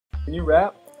Can you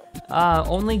rap?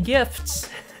 Only gifts.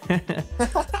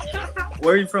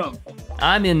 Where are you from?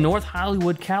 I'm in North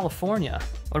Hollywood, California.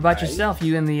 What about yourself?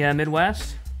 You in the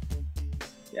Midwest?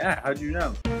 Yeah, how'd you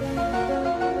know?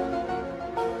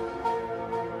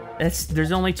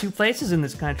 There's only 2 places in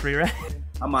this country, right?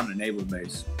 I'm on a naval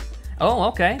base. Oh,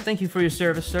 okay. Thank you for your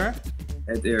service, sir.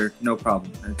 There, no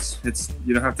problem. It's.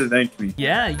 You don't have to thank me.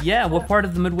 Yeah. What part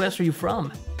of the Midwest are you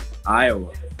from?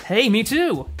 Iowa. Hey, me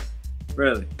too.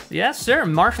 Really? Yes, sir.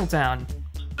 Marshalltown.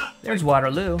 There's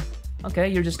Waterloo. Okay,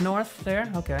 you're just north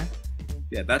there? Okay.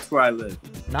 Yeah, that's where I live.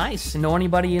 Nice. Know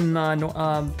anybody in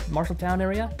Marshalltown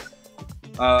area?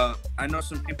 I know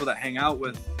some people that hang out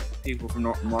with people from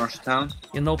Marshalltown.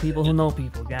 You know people who know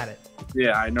people. Got it.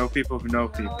 Yeah, I know people who know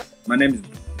people. My name is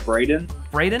Brayden.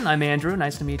 Brayden, I'm Andrew.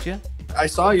 Nice to meet you. I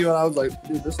saw you and I was like,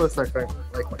 dude, this looks like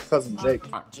my cousin Jake.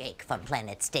 Jake from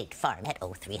Planet State Farm at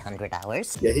 0300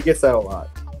 hours. Yeah, he gets that a lot.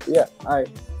 Yeah, alright.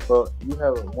 Well, you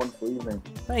have a wonderful evening.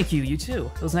 Thank you, you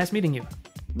too. It was nice meeting you.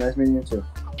 Nice meeting you too.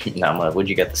 Not much. What'd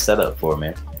you get the setup for,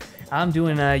 man? I'm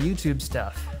doing YouTube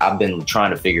stuff. I've been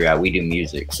trying to figure out, we do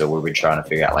music, so we've been trying to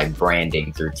figure out like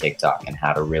branding through TikTok and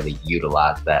how to really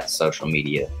utilize that social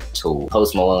media tool.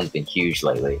 Post Malone's been huge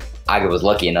lately. I was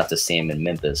lucky enough to see him in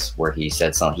Memphis where he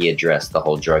said he addressed the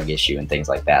whole drug issue and things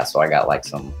like that. So I got like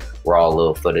some raw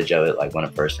little footage of it, like when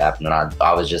it first happened. And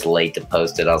I was just late to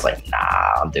post it. I was like,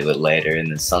 nah, I'll do it later.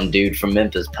 And then some dude from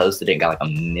Memphis posted it, got like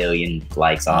 1 million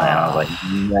likes on it. I was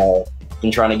like, no. I'm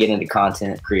trying to get into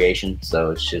content creation, so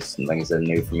it's just, like I said,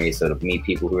 new for me. So to meet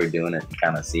people who are doing it and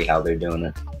kind of see how they're doing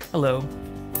it. Hello.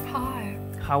 Hi.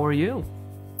 How are you?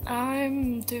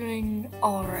 I'm doing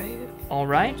alright.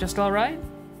 Alright? Just alright?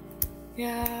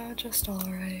 Yeah, just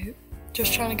alright.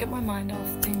 Just trying to get my mind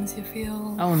off things, you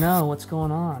feel? Oh no, what's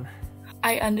going on?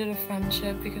 I ended a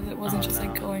friendship because it wasn't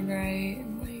like going right,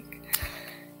 and like,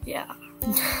 yeah.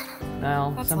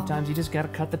 Well, That's sometimes you just gotta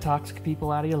cut the toxic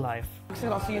people out of your life.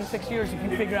 I'll see you in 6 years if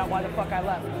you figure out why the fuck I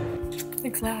left.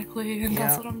 Exactly, and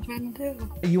that's what I'm trying to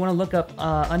do. You wanna look up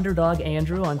Underdog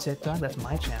Andrew on TikTok? That's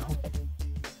my channel.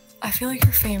 I feel like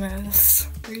you're famous.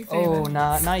 Are you famous? Oh,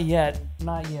 not yet.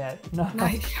 Not yet. No.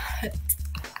 Not yet.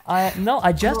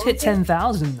 I just hit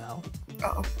 10,000 though.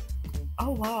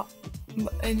 Oh wow.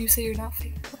 And you say you're not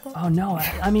famous? Oh no,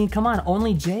 I mean, come on,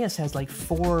 only JS has like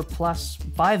 4 plus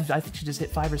 5, I think she just hit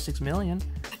 5 or 6 million.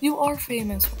 You are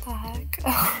famous, what the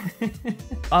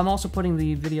heck? I'm also putting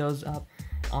the videos up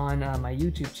on my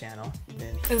YouTube channel.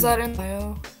 Is that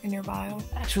in your bio?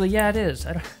 Actually, yeah, it is.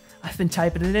 I've been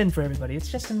typing it in for everybody.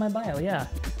 It's just in my bio, yeah.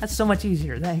 That's so much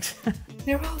easier, thanks.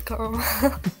 You're welcome.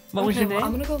 What was your name? Well,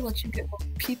 I'm gonna go let you get more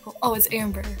people. Oh, it's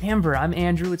Amber. Amber, I'm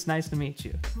Andrew. It's nice to meet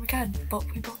you. Oh my god, but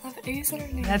we both have A's in our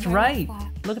names. That's right.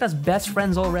 Look at us, best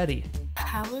friends already.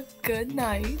 Have a good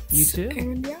night. You too.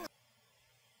 And yeah.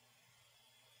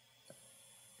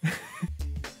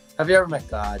 Have you ever met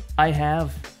God? I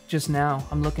have. Just now.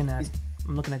 I'm looking at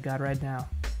God right now.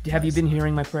 Have you been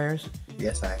hearing my prayers?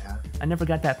 Yes, I have. I never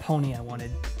got that pony I wanted.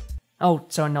 Oh,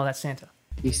 so no, that's Santa.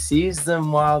 He sees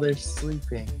them while they're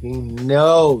sleeping. He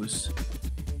knows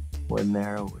when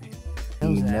they're awake.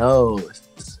 He knows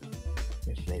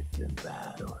if they've been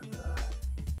bad or good.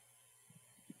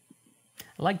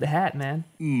 I like the hat, man.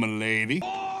 M'lady.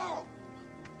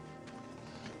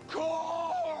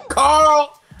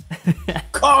 Carl!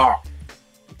 Carl!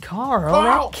 Carl,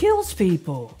 that kills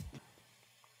people.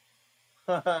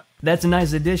 That's a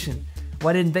nice addition.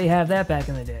 Why didn't they have that back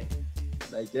in the day?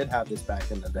 They did have this back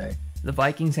in the day. The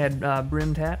Vikings had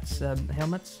brimmed hats,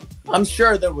 helmets. I'm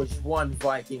sure there was one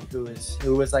Viking who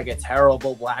was like a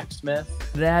terrible blacksmith.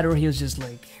 That, or he was just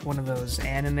like one of those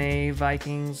anime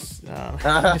Vikings.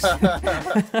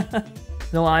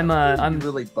 No, I'm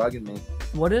really bugging me.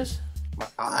 What is? My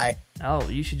eye. Oh,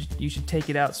 you should take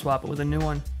it out, swap it with a new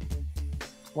one.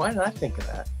 Why did I think of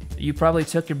that? You probably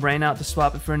took your brain out to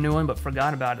swap it for a new one, but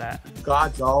forgot about that.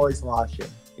 God's always watching.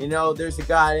 You know, there's a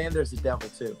God and there's a devil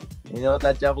too. You know what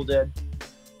that devil did?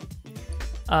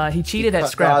 He cheated at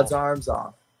cut Scrabble. God's arms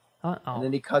off. And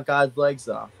then he cut God's legs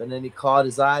off. And then he clawed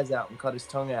his eyes out and cut his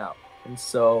tongue out. And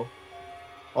so,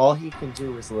 all he can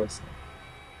do is listen.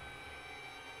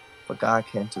 But God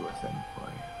can't do a thing for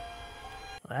you.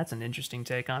 Well, that's an interesting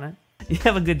take on it. You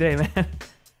have a good day, man.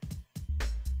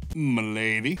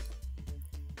 M'lady.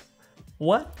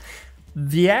 What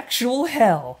the actual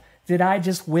hell did I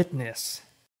just witness?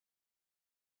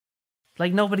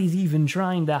 Like nobody's even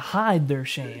trying to hide their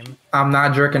shame. I'm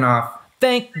not jerking off.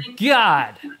 Thank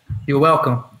God. You're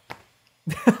welcome.